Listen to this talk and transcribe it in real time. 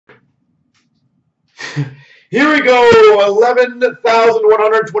Here we go,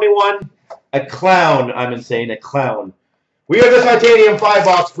 11,121. A clown, I'm insane, a clown. We have the titanium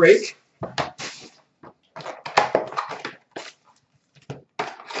 5-box break.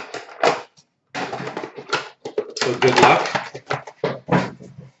 So good luck.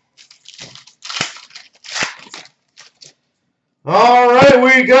 All right,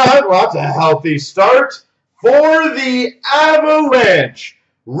 we got lots of healthy start for the Avalanche.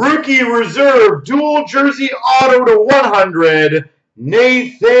 Rookie Reserve Dual Jersey Auto to 100,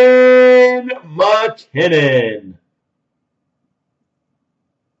 Nathan MacKinnon.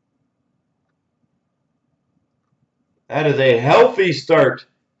 That is a healthy start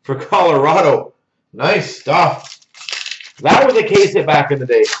for Colorado. Nice stuff. That was a case hit back in the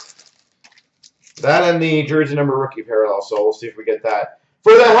day. That and the jersey number rookie parallel, so we'll see if we get that.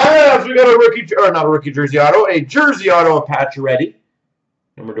 For the Habs, we got a rookie, or not a rookie jersey auto, a jersey auto of Pacioretty,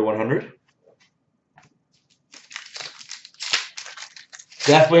 number to 100.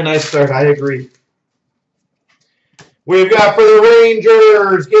 Definitely a nice start, I agree. We've got for the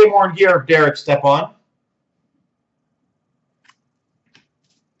Rangers, game-worn gear of Derek Stepan.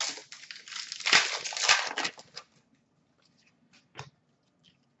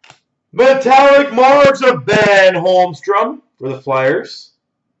 Metallic marks of Ben Holmstrom for the Flyers.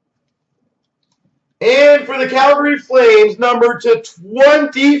 And for the Calgary Flames, number to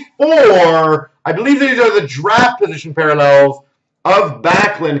 24. I believe these are the draft position parallels of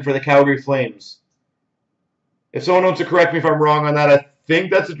Backlund for the Calgary Flames. If someone wants to correct me if I'm wrong on that, I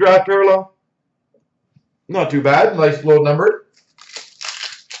think that's a draft parallel. Not too bad. Nice low number.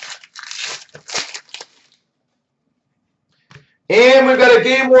 And we've got a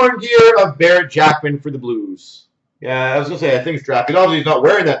game-worn gear of Barrett Jackman for the Blues. Yeah, I was going to say, I think it's drafted. Obviously, he's not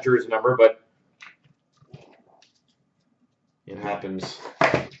wearing that jersey number, but it happens.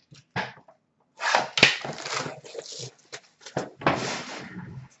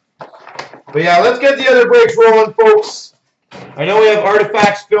 But yeah, let's get the other breaks rolling, folks. I know we have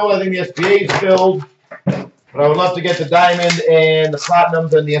artifacts filled. I think the SBA is filled. But I would love to get the diamond and the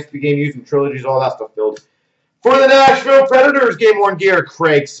platinums and the SB Game Used and trilogies, all that stuff filled. For the Nashville Predators, game-worn gear,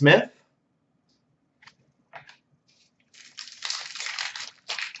 Craig Smith.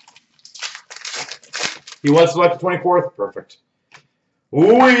 He was selected 24th. Perfect.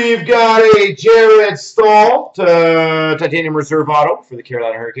 We've got a Jared Stahl to Titanium Reserve Auto for the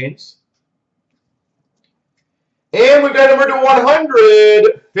Carolina Hurricanes. And we've got number to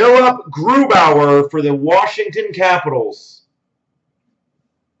 100, Philip Grubauer for the Washington Capitals.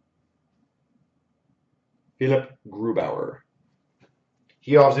 Philip Grubauer.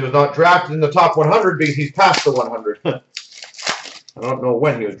 He obviously was not drafted in the top 100 because he's past the 100. I don't know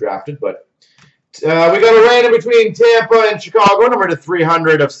when he was drafted, but we got a random between Tampa and Chicago, number to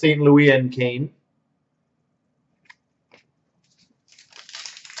 300 of St. Louis and Kane.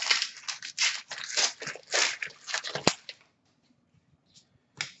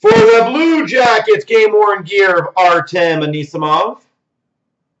 For the Blue Jackets, game-worn gear of Artem Anisimov.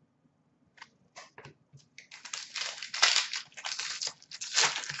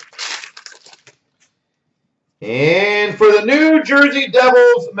 And for the New Jersey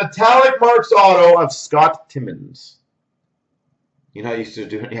Devils, metallic marks auto of Scott Timmins. You know how I used to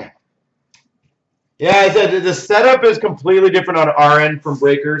do it? Yeah. Yeah, I said the setup is completely different on our end from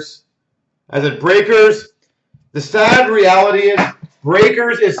Breakers. I said Breakers, the sad reality is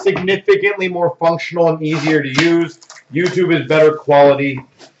Breakers is significantly more functional and easier to use. YouTube is better quality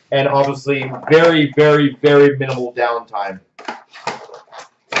and obviously very, very, very minimal downtime.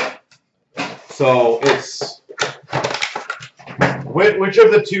 So it's... Which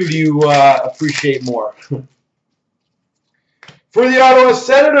of the two do you appreciate more? For the Ottawa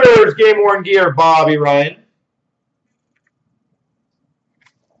Senators, game-worn gear, Bobby Ryan.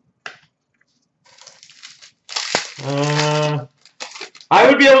 I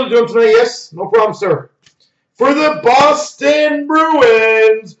would be able to do them tonight, yes. No problem, sir. For the Boston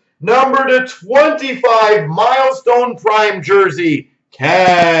Bruins, number to 25, Milestone Prime jersey,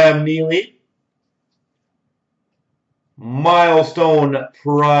 Cam Neely. Milestone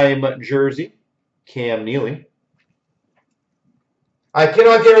Prime jersey, Cam Neely. I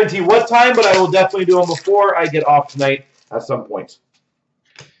cannot guarantee what time, but I will definitely do them before I get off tonight at some point.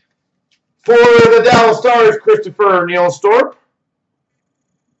 For the Dallas Stars, Christopher Nielstorp.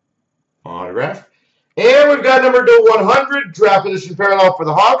 Autograph. And we've got number to 100, draft position parallel for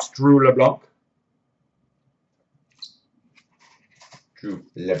the Hawks, Drew LeBlanc. Drew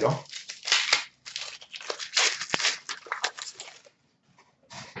LeBlanc.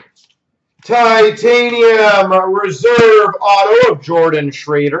 Titanium Reserve Auto of Jordan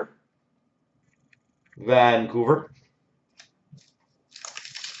Schrader. Vancouver.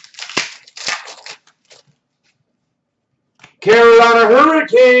 Carolina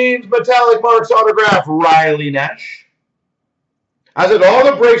Hurricanes, metallic marks autograph, Riley Nash. I said all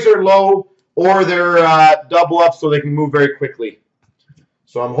the breaks are low or they're double up so they can move very quickly.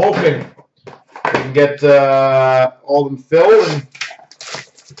 So I'm hoping we can get all of them filled and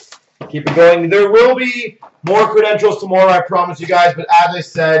keep it going. There will be more credentials tomorrow, I promise you guys. But as I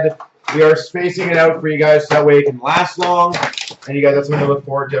said, we are spacing it out for you guys so that way it can last long. And you guys have something to look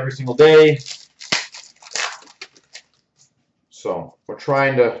forward to every single day. So we're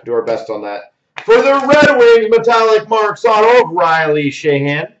trying to do our best on that. For the Red Wings, metallic marks auto of Riley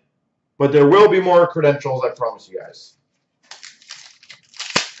Shahan. But there will be more credentials, I promise you guys.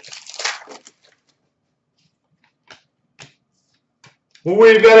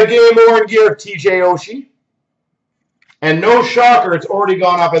 We've got a game-worn gear of TJ Oshie. And no shocker, it's already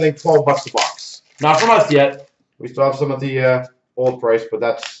gone up, I think, $12 a box. Not from us yet. We still have some at the old price, but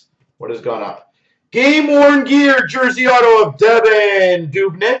that's what has gone up. Game-worn gear, jersey auto of Devin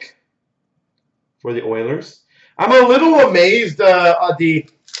Dubnyk for the Oilers. I'm a little amazed at the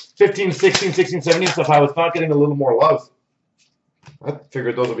 15, 16, 16, 17 stuff. I was not getting a little more love. I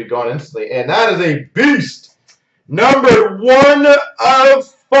figured those would be gone instantly. And that is a beast. Number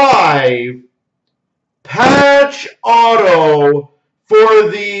 1/5. Patch auto for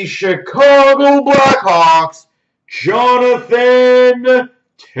the Chicago Blackhawks, Jonathan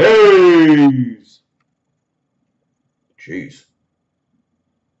Toews. Jeez.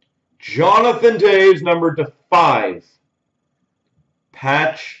 Jonathan Toews, number 5.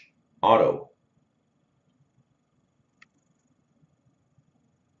 Patch auto.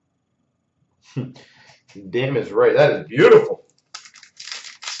 Damn is right. That is beautiful.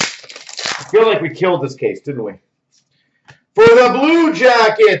 I feel like we killed this case, didn't we? For the Blue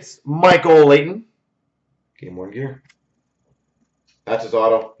Jackets, Michael Layton. Game-worn gear. That's his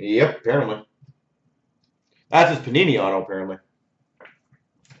auto. Yep, apparently. That's his Panini auto, apparently.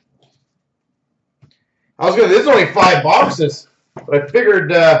 This is only 5 boxes. But I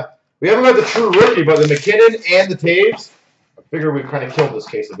figured we haven't got the true rookie, but the McKinnon and the Taves. I figured we kind of killed this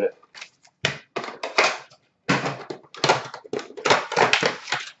case a bit.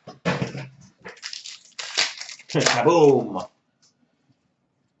 Boom.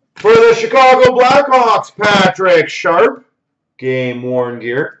 For the Chicago Blackhawks, Patrick Sharp. Game-worn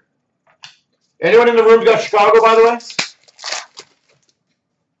gear. Anyone in the room got Chicago, by the way?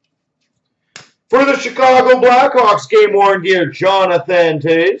 For the Chicago Blackhawks, game-worn gear, Jonathan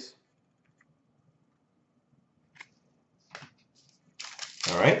Toews.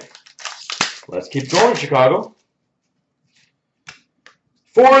 All right. Let's keep going, Chicago.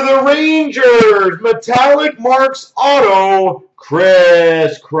 For the Rangers, metallic marks auto,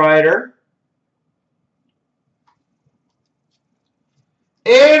 Chris Kreider.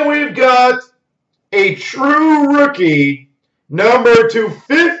 And we've got a true rookie, number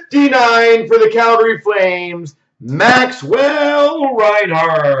 259 for the Calgary Flames, Maxwell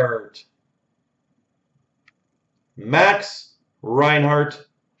Reinhart. Max Reinhart,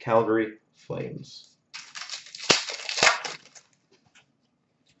 Calgary Flames.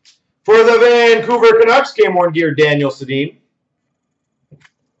 For the Vancouver Canucks, game-worn gear, Daniel Sedin.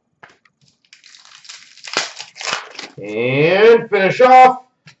 And finish off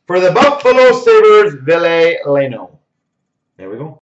for the Buffalo Sabres, Ville Leno. There we go.